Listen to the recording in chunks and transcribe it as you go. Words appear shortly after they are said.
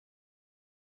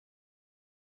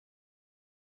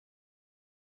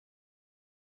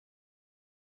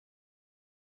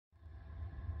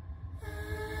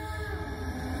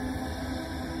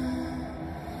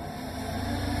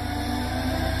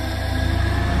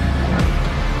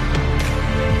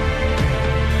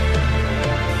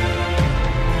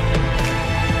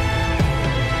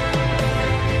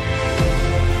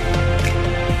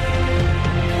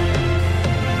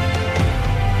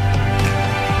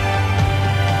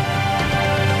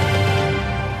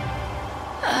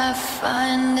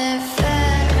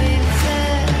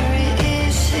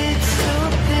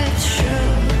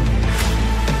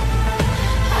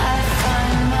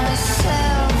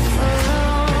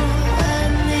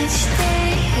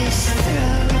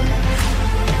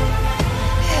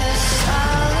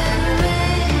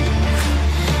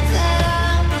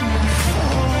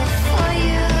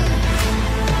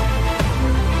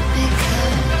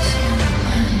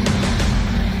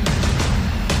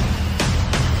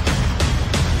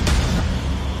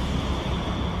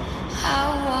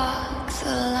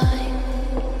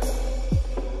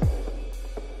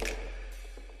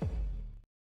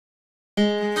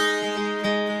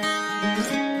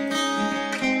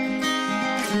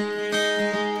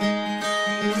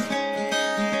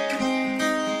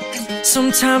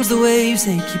Sometimes the waves,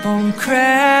 they keep on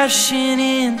crashing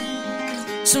in.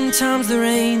 Sometimes the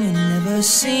rain, it never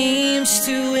seems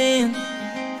to end.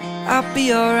 I'll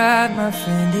be alright, my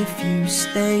friend, if you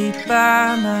stay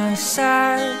by my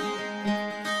side.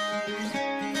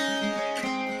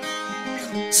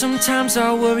 Sometimes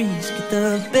our worries get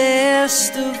the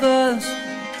best of us.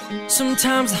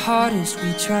 Sometimes the hardest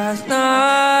we try is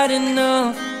not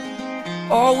enough.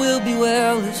 All will be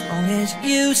well as long as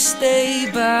you stay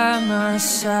by my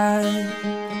side.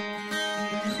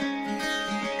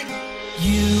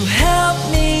 You help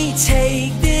me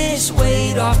take this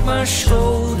weight off my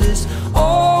shoulders.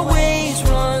 Always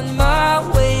run my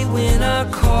way when I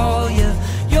call you.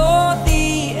 You're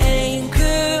the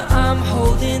anchor I'm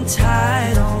holding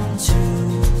tight on to.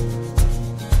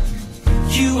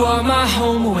 You are my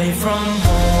home away from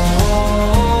home.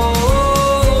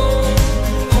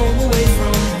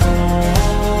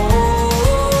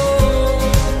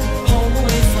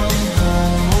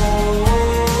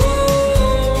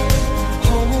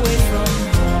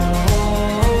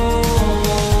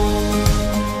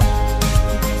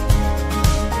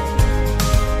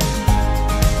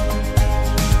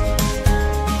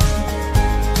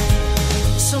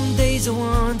 I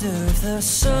wonder if the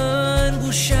sun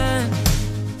will shine.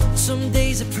 Some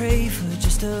days I pray for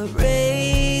just a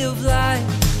ray of light.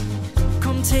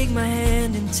 Come take my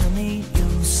hand and tell me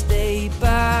you'll stay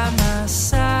by my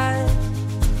side.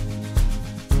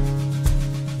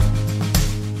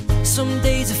 Some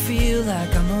days I feel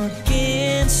like I'm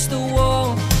against the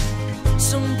wall.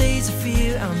 Some days I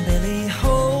feel I'm barely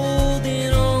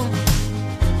holding on.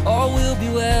 All will be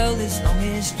well as long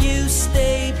as you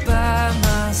stay by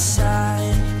my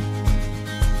side.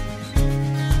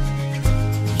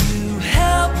 You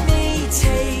help me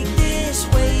take this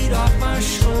weight off my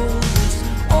shoulders.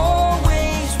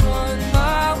 Always run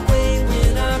my way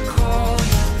when I call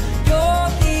you. You're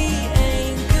the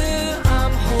anchor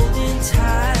I'm holding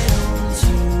tight on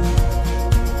to.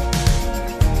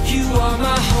 You are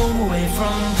my home away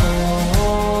from home.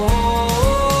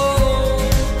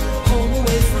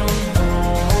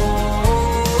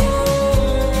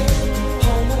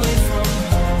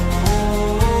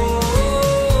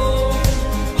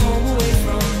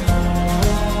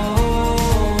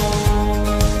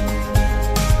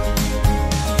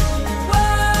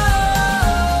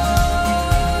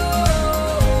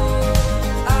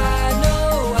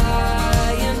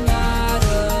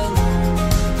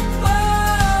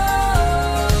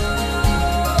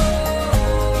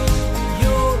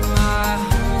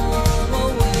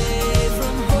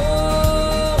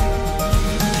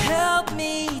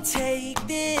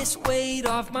 Weight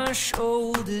off my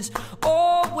shoulders.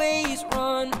 Always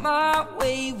run my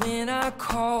way when I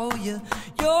call you.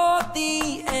 You're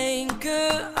the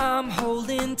anchor I'm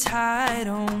holding tight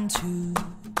on to.